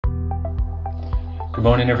Good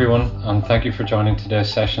morning everyone, and thank you for joining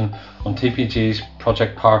today's session on TPG's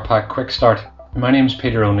Project PowerPack QuickStart. My name is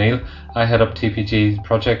Peter O'Neill. I head up TPG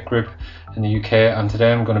Project Group in the UK, and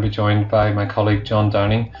today I'm going to be joined by my colleague John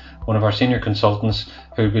Downing, one of our senior consultants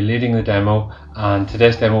who will be leading the demo. And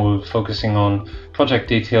today's demo will be focusing on project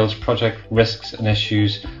details, project risks and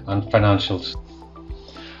issues, and financials.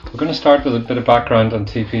 We're going to start with a bit of background on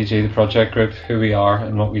TPG, the project group, who we are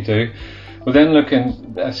and what we do. We'll then look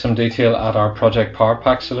in some detail at our Project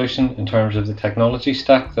PowerPack solution in terms of the technology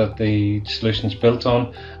stack that the solution is built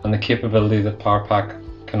on and the capability that PowerPack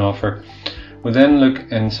can offer. We'll then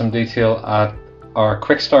look in some detail at our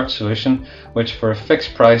QuickStart solution, which for a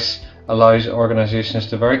fixed price allows organizations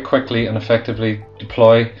to very quickly and effectively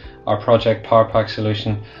deploy our Project PowerPack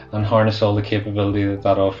solution and harness all the capability that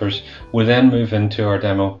that offers. We'll then move into our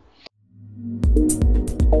demo.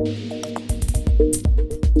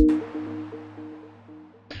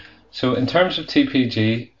 So in terms of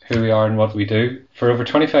TPG, who we are and what we do, for over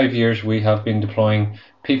 25 years we have been deploying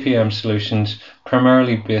PPM solutions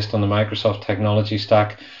primarily based on the Microsoft technology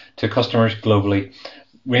stack to customers globally,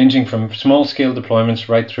 ranging from small scale deployments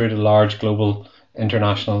right through to large global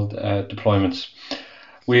international deployments.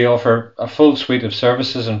 We offer a full suite of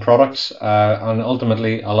services and products and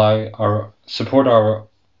ultimately support our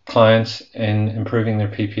clients in improving their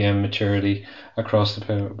PPM maturity across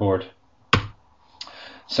the board.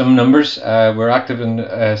 Some numbers, we're active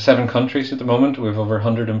in 7 countries at the moment. We have over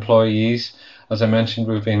 100 employees. As I mentioned,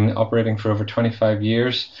 we've been operating for over 25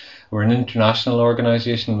 years. We're an international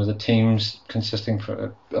organisation with teams consisting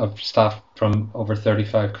of staff from over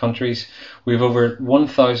 35 countries. We have over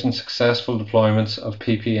 1,000 successful deployments of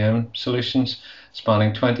PPM solutions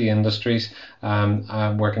spanning 20 industries,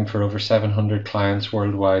 working for over 700 clients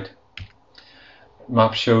worldwide.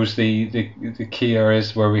 Map shows the key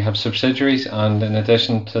areas where we have subsidiaries, and in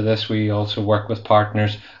addition to this we also work with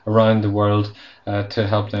partners around the world to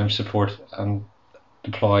help them support and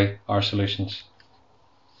deploy our solutions.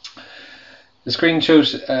 The screen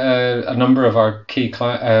shows a number of our key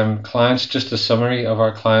clients, just a summary of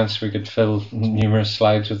our clients. We could fill numerous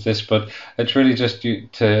slides with this, but it's really just to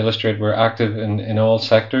illustrate we're active in all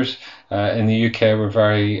sectors. In the UK we're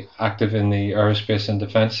very active in the aerospace and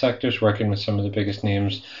defence sectors, working with some of the biggest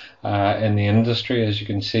names in the industry, as you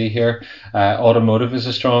can see here. Automotive is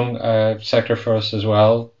a strong sector for us as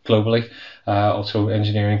well globally. Also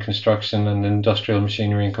engineering, construction and industrial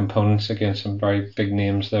machinery and components, again some very big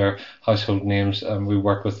names there, household names, and we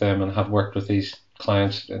work with them and have worked with these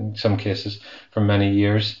clients in some cases for many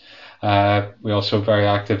years. We're also very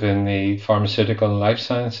active in the pharmaceutical and life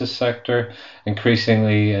sciences sector,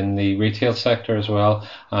 increasingly in the retail sector as well,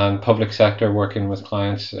 and public sector, working with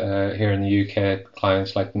clients here in the UK,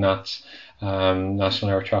 clients like NATS,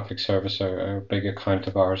 National Air Traffic Service are a big account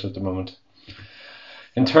of ours at the moment.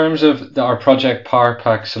 In terms of our Project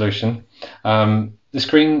PowerPack solution, the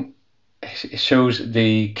screen shows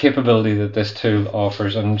the capability that this tool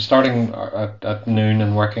offers, and starting at noon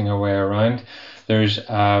and working our way around, there's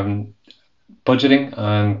budgeting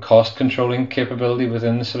and cost controlling capability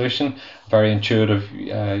within the solution. Very intuitive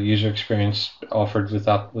user experience offered with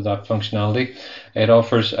that functionality. It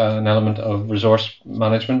offers an element of resource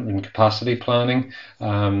management and capacity planning.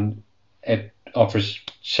 It offers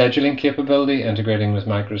scheduling capability, integrating with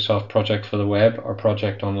Microsoft Project for the web or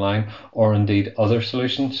Project Online, or indeed other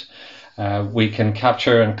solutions. We can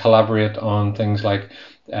capture and collaborate on things like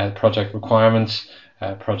project requirements,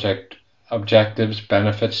 project objectives,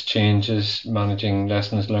 benefits, changes, managing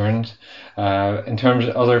lessons learned. In terms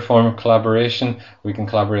of other form of collaboration, we can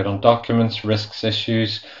collaborate on documents, risks,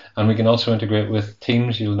 issues, and we can also integrate with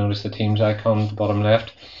Teams. You'll notice the Teams icon at the bottom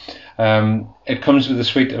left. It comes with a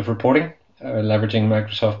suite of reporting, leveraging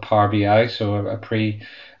Microsoft Power BI, so a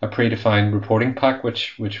predefined reporting pack,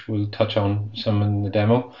 which we'll touch on some in the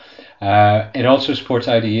demo. It also supports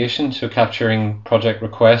ideation, so capturing project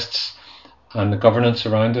requests and the governance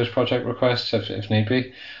around those project requests if need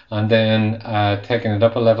be, and then taking it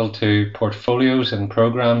up a level to portfolios and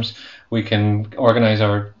programs. We can organize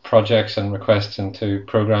our projects and requests into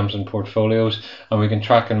programs and portfolios, and we can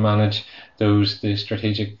track and manage the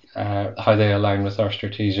strategic, how they align with our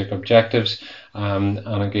strategic objectives, and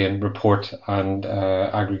again report and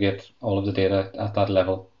aggregate all of the data at that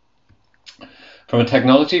level. From a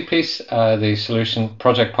technology piece, the solution,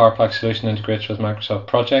 Project PowerPack solution, integrates with Microsoft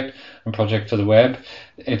Project and Project for the web.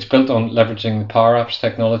 It's built on leveraging the Power Apps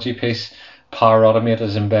technology piece. Power Automate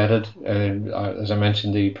is embedded. As I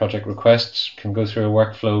mentioned, the project requests can go through a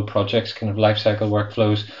workflow, projects can have lifecycle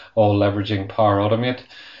workflows, all leveraging Power Automate.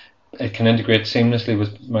 It can integrate seamlessly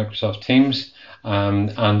with Microsoft Teams,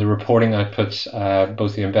 and the reporting outputs,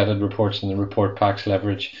 both the embedded reports and the report packs,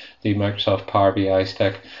 leverage the Microsoft Power BI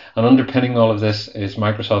stack. And underpinning all of this is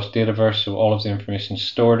Microsoft's Dataverse, so all of the information is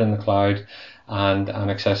stored in the cloud and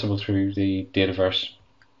accessible through the Dataverse.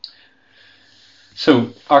 So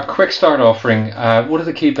our QuickStart offering, what are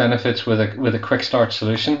the key benefits with a QuickStart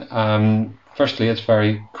solution? Firstly, it's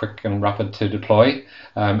very quick and rapid to deploy.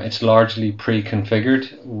 It's largely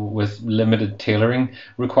pre-configured with limited tailoring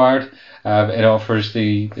required. It offers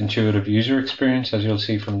the intuitive user experience, as you'll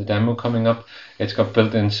see from the demo coming up. It's got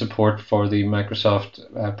built-in support for the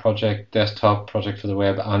Microsoft Project Desktop, Project for the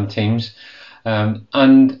Web, and Teams.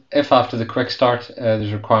 And if after the QuickStart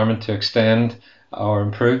there's a requirement to extend or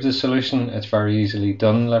improve the solution, it's very easily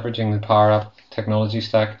done, leveraging the Power App technology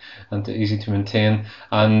stack and easy to maintain.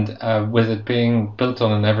 And with it being built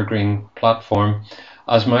on an evergreen platform,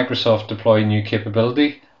 as Microsoft deploy new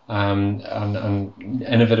capability and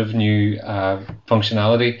innovative new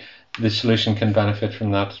functionality, the solution can benefit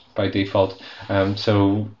from that by default.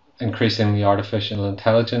 So increasing the artificial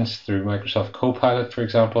intelligence through Microsoft Copilot, for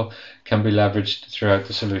example, can be leveraged throughout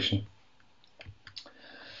the solution.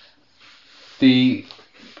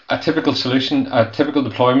 A typical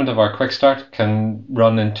deployment of our QuickStart can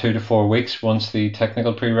run in 2 to 4 weeks once the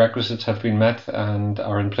technical prerequisites have been met and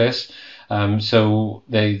are in place. So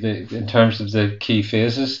in terms of the key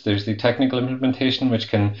phases, there's the technical implementation, which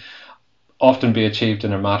can often be achieved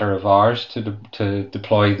in a matter of hours to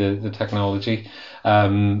deploy the technology.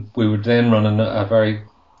 We would then run a very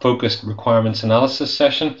focused requirements analysis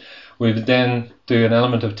session. We would then do an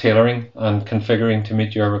element of tailoring and configuring to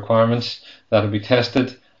meet your requirements. That will be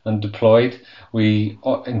tested and deployed. We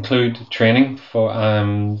include training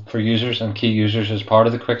for users and key users as part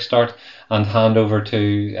of the QuickStart and hand over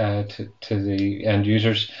to the end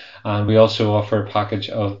users. And we also offer a package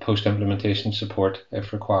of post-implementation support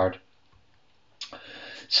if required.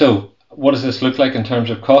 So what does this look like in terms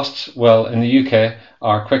of costs? Well, in the UK,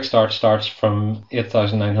 our QuickStart starts from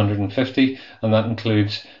 8,950, and that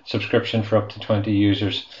includes subscription for up to 20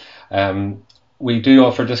 users. We do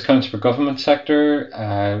offer discounts for government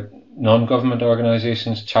sector, non-government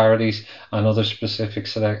organisations, charities, and other specific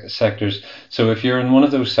sectors. So if you're in one of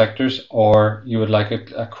those sectors, or you would like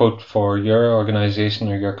a quote for your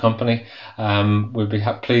organisation or your company, we'd be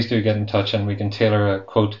pleased to get in touch, and we can tailor a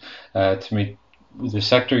quote to meet the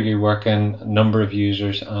sector you work in, number of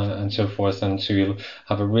users, and so forth, and so you'll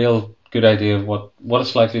have a real good idea of what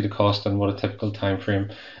it's likely to cost and what a typical time frame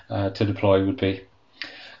to deploy would be.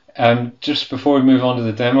 Just before we move on to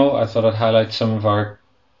the demo, I thought I'd highlight some of our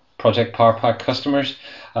Project PowerPack customers.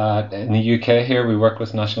 In the UK here, we work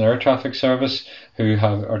with National Air Traffic Service, who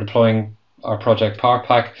are deploying our Project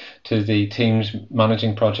PowerPack to the teams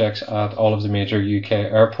managing projects at all of the major UK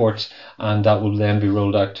airports, and that will then be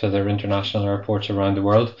rolled out to their international airports around the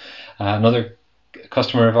world. Another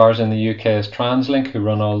customer of ours in the UK is TransLink, who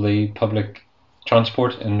run all the public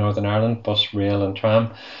transport in Northern Ireland, bus, rail and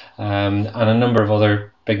tram, and a number of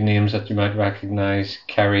other big names that you might recognise: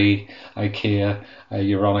 Kerry, IKEA,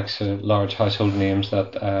 Euronics, large household names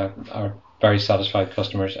that are very satisfied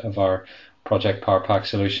customers of our Project PowerPack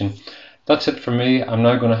solution. That's it from me. I'm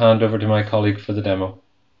now going to hand over to my colleague for the demo.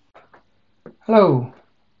 Hello,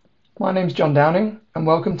 my name's John Downing and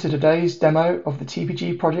welcome to today's demo of the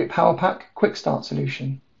TPG ProjectPowerPack QuickStart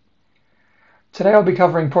solution. Today I'll be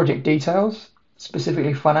covering project details,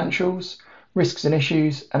 specifically financials, risks and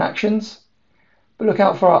issues and actions, but look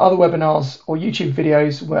out for our other webinars or YouTube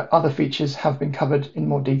videos where other features have been covered in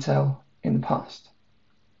more detail in the past.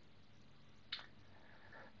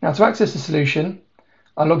 Now, to access the solution,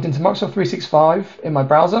 I logged into Microsoft 365 in my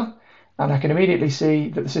browser, and I can immediately see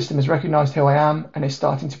that the system has recognized who I am and is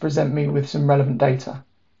starting to present me with some relevant data.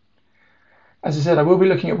 As I said, I will be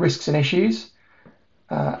looking at risks and issues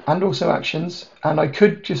and also actions, and I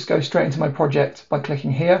could just go straight into my project by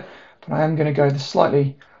clicking here, but I am going to go the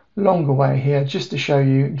slightly longer way here just to show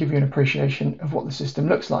you, give you an appreciation of what the system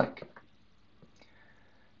looks like.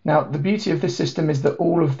 Now, the beauty of this system is that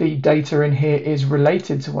all of the data in here is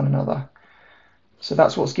related to one another. So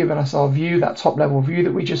that's what's given us our view, that top level view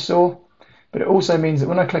that we just saw. But it also means that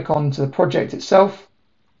when I click on to the project itself,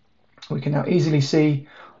 we can now easily see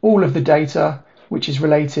all of the data which is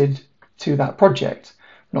related to that project.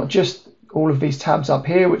 Not just all of these tabs up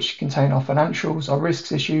here, which contain our financials, our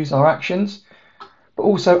risks, issues, our actions, but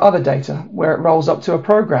also other data where it rolls up to a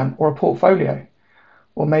program or a portfolio,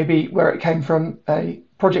 or maybe where it came from a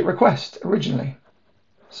project request originally.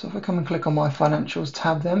 So if I come and click on my financials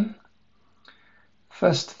tab then,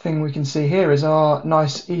 First thing we can see here is our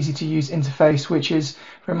nice, easy to use interface, which is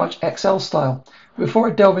very much Excel style. Before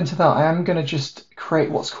I delve into that, I am going to just create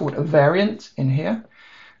what's called a variant in here.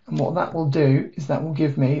 And what that will do is that will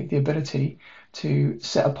give me the ability to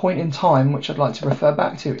set a point in time which I'd like to refer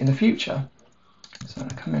back to in the future. So I'm going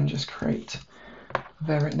to come in and just create a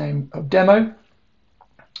variant name of demo,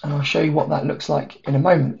 and I'll show you what that looks like in a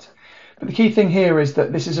moment. But the key thing here is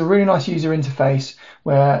that this is a really nice user interface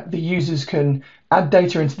where the users can add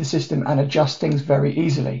data into the system and adjust things very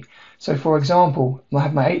easily. So for example, I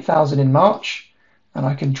have my 8,000 in March, and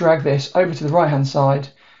I can drag this over to the right hand side,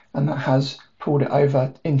 and that has pulled it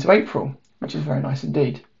over into April, which is very nice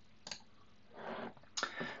indeed.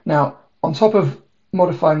 Now, on top of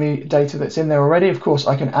modifying the data that's in there already, of course,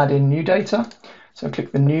 I can add in new data. So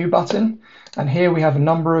click the new button, and here we have a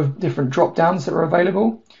number of different drop downs that are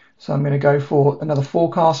available. So I'm going to go for another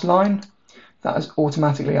forecast line. That is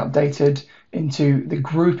automatically updated into the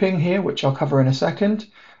grouping here, which I'll cover in a second.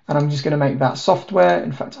 And I'm just going to make that software.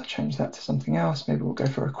 In fact, I'll change that to something else. Maybe we'll go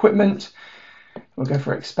for equipment. We'll go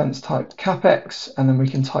for expense type CapEx, and then we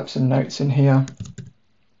can type some notes in here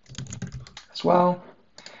as well.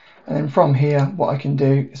 And then from here, what I can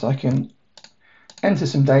do is I can enter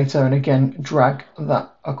some data and again drag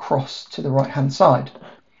that across to the right hand side.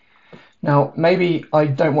 Now, maybe I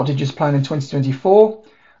don't want to just plan in 2024.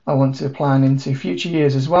 I want to plan into future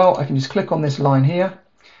years as well. I can just click on this line here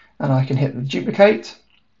and I can hit the duplicate.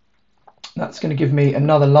 That's going to give me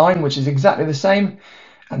another line which is exactly the same.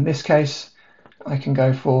 In this case, I can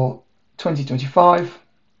go for 2025,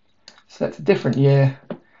 select a different year,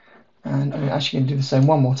 and I'm actually going to do the same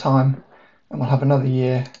one more time, and we'll have another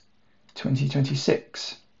year,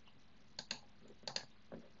 2026.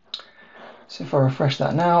 So if I refresh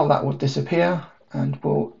that now, that will disappear and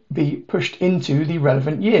will be pushed into the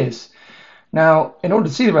relevant years. Now, in order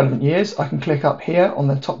to see the relevant years, I can click up here on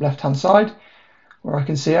the top left-hand side, where I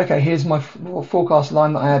can see, okay, here's my forecast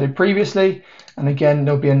line that I added previously, and again,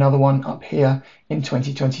 there'll be another one up here in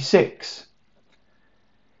 2026.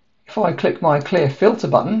 If I click my clear filter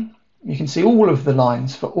button, you can see all of the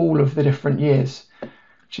lines for all of the different years,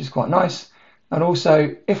 which is quite nice. And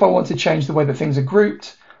also, if I want to change the way that things are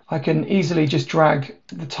grouped, I can easily just drag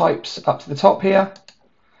the types up to the top here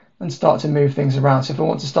and start to move things around. So if I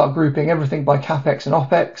want to start grouping everything by CapEx and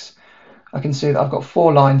OpEx, I can see that I've got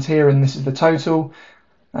 4 lines here and this is the total,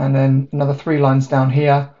 and then another 3 lines down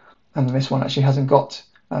here, and then this one actually hasn't got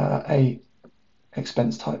a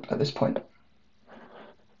expense type at this point.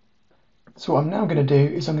 So what I'm now going to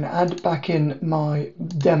do is I'm going to add back in my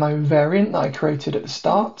demo variant that I created at the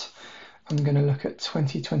start. I'm going to look at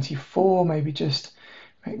 2024, maybe just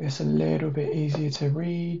make this a little bit easier to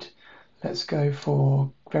read. Let's go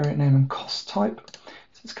for variant name and cost type.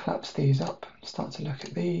 So let's collapse these up, start to look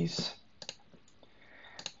at these.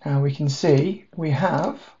 Now we can see we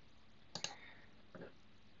have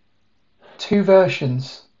 2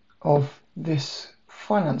 versions of this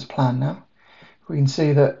finance plan now. We can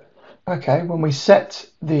see that, okay, when we set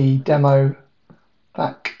the demo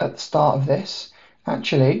back at the start of this,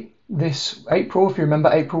 actually this April, if you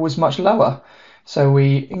remember, April was much lower. So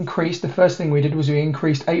we increased, the first thing we did was we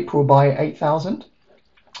increased April by 8,000.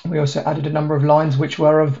 We also added a number of lines which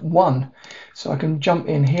were of 1. So I can jump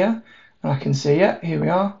in here and I can see, yeah, here we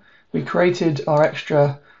are. We created our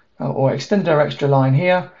extra, or extended our extra line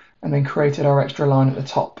here, and then created our extra line at the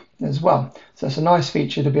top as well. So it's a nice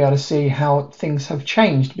feature to be able to see how things have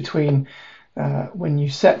changed between when you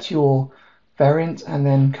set your variant and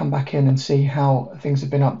then come back in and see how things have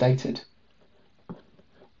been updated.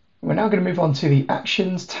 We're now going to move on to the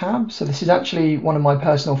Actions tab. So this is actually one of my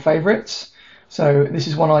personal favorites. So this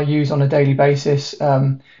is one I use on a daily basis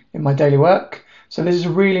in my daily work. So this is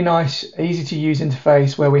a really nice, easy to use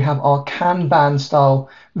interface where we have our Kanban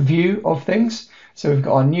style view of things. So we've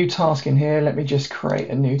got our new task in here. Let me just create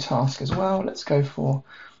a new task as well. Let's go for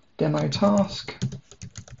demo task.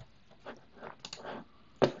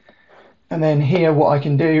 And then here what I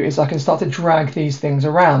can do is I can start to drag these things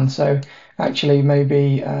around. So actually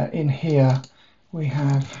maybe in here we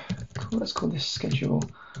have, let's call this schedule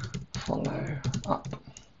follow up.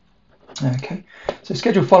 Okay, so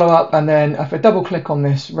schedule follow up, and then if I double click on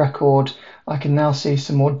this record, I can now see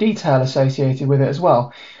some more detail associated with it as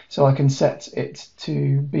well. So I can set it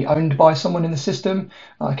to be owned by someone in the system.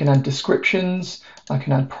 I can add descriptions, I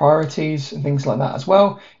can add priorities and things like that as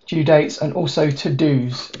well, due dates, and also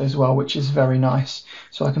to-dos as well, which is very nice.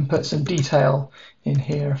 So I can put some detail in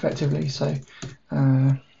here effectively. So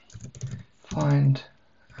find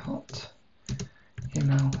out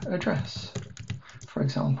email address, for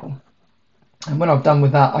example. And when I've done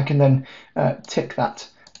with that, I can then tick that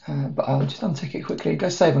but I'll just untick it quickly, go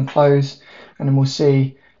save and close, and then we'll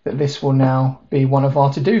see that this will now be one of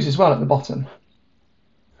our to-dos as well at the bottom.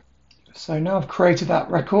 So now I've created that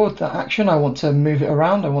record, that action, I want to move it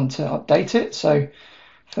around, I want to update it. So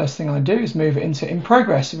first thing I do is move it into in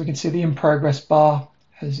progress. So we can see the in progress bar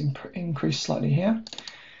has increased slightly here.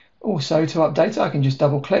 Also, to update it, I can just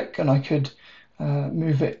double click and I could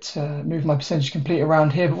move my percentage complete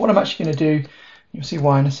around here. But what I'm actually going to do, you'll see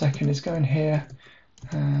why in a second, is go in here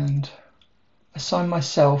and assign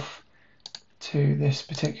myself to this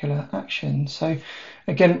particular action. So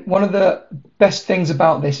again, one of the best things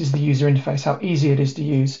about this is the user interface, how easy it is to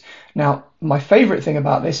use. Now, my favorite thing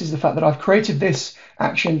about this is the fact that I've created this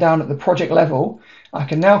action down at the project level. I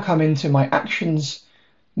can now come into my actions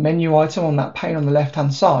menu item on that pane on the left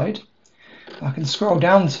hand side. I can scroll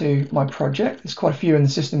down to my project, there's quite a few in the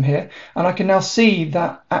system here, and I can now see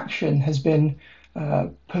that action has been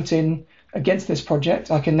put in against this project.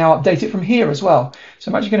 I can now update it from here as well. So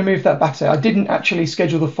I'm actually going to move that back. So I didn't actually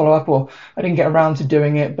schedule the follow-up, or I didn't get around to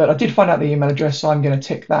doing it, but I did find out the email address, so I'm going to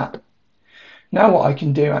tick that. Now what I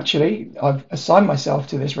can do, actually, I've assigned myself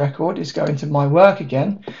to this record, is go into my work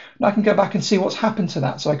again, and I can go back and see what's happened to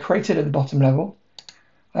that. So I created it at the bottom level,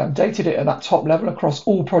 I updated it at that top level across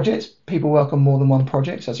all projects. People work on more than one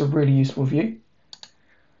project, so that's a really useful view.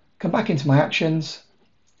 Come back into my actions,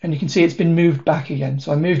 and you can see it's been moved back again.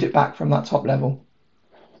 So I moved it back from that top level.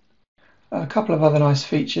 A couple of other nice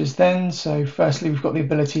features then. So firstly, we've got the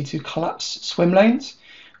ability to collapse swim lanes,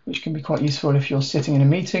 which can be quite useful if you're sitting in a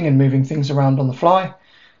meeting and moving things around on the fly.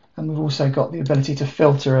 And we've also got the ability to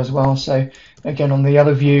filter as well. So again, on the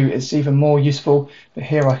other view, it's even more useful, but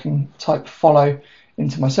here I can type follow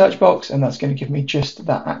into my search box, and that's going to give me just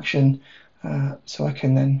that action. So I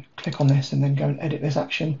can then click on this and then go and edit this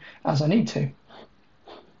action as I need to.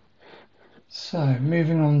 So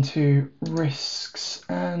moving on to risks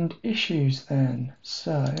and issues then.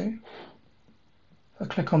 So if I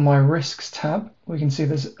click on my risks tab, we can see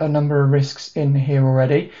there's a number of risks in here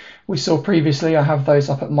already. We saw previously, I have those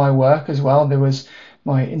up at my work as well. There was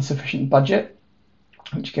my insufficient budget,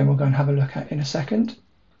 which again we'll go and have a look at in a second.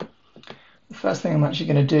 The first thing I'm actually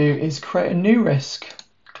going to do is create a new risk.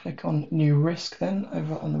 Click on new risk then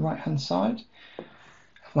over on the right hand side.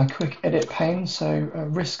 Have my quick edit pane, so a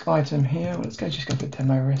risk item here. Let's just go for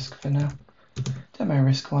demo risk for now. Demo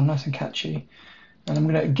risk one, nice and catchy. And I'm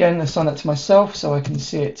going to again assign that to myself so I can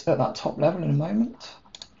see it at that top level in a moment.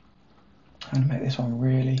 And make this one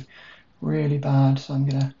really, really bad. So I'm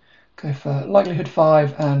going to go for likelihood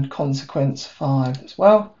 5 and consequence 5 as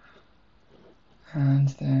well. And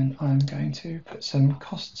then I'm going to put some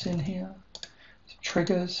costs in here, some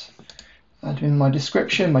triggers, add in my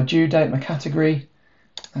description, my due date, my category.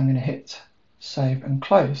 I'm going to hit save and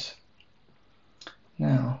close.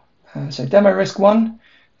 Now, so demo risk 1,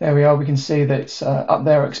 there we are. We can see that it's up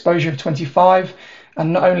there, exposure of 25,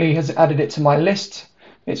 and not only has it added it to my list,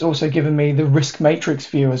 it's also given me the risk matrix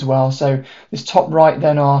view as well. So this top right,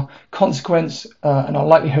 then our consequence and our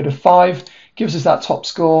likelihood of 5 gives us that top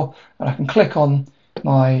score, and I can click on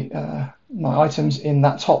my my items in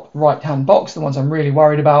that top right hand box, the ones I'm really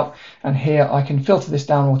worried about, and here I can filter this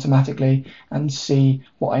down automatically and see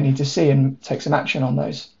what I need to see and take some action on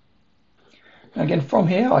those. And again, from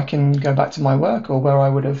here I can go back to my work or where I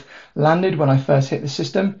would have landed when I first hit the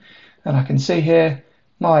system, and I can see here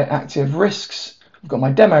my active risks. I've got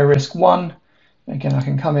my demo risk 1. Again, I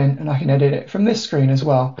can come in and I can edit it from this screen as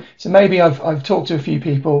well. So maybe I've talked to a few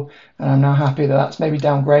people and I'm now happy that that's maybe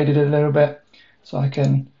downgraded a little bit. So I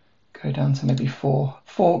can go down to maybe 4.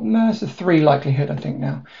 It's a 3 likelihood, I think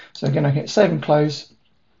now. So again, I can hit save and close.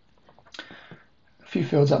 A few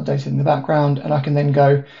fields updated in the background, and I can then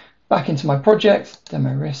go back into my project,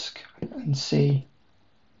 demo risk, and see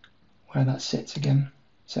where that sits again.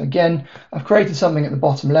 So again, I've created something at the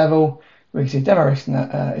bottom level. We can see demo risk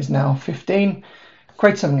is now 15.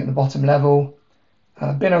 Create something at the bottom level.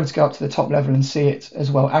 Being able to go up to the top level and see it as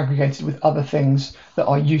well aggregated with other things that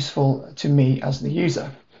are useful to me as the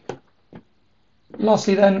user.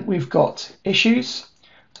 Lastly then, we've got issues.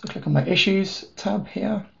 So click on my issues tab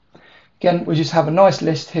here. Again, we just have a nice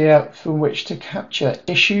list here for which to capture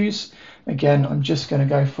issues. Again, I'm just going to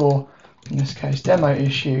go for, in this case, demo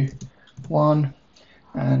issue 1,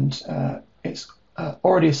 and it's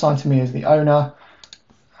already assigned to me as the owner.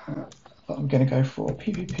 But I'm going to go for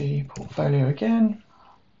PPP portfolio again,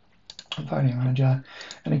 portfolio manager.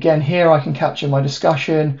 And again, here I can capture my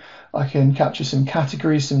discussion. I can capture some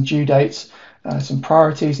categories, some due dates, some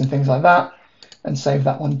priorities and things like that, and save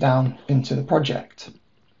that one down into the project.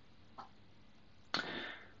 I'm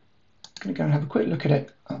going to go and have a quick look at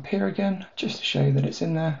it up here again, just to show you that it's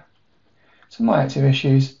in there. So my active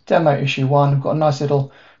issues, demo issue 1, I've got a nice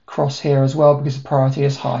little cross here as well because the priority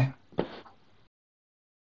is high.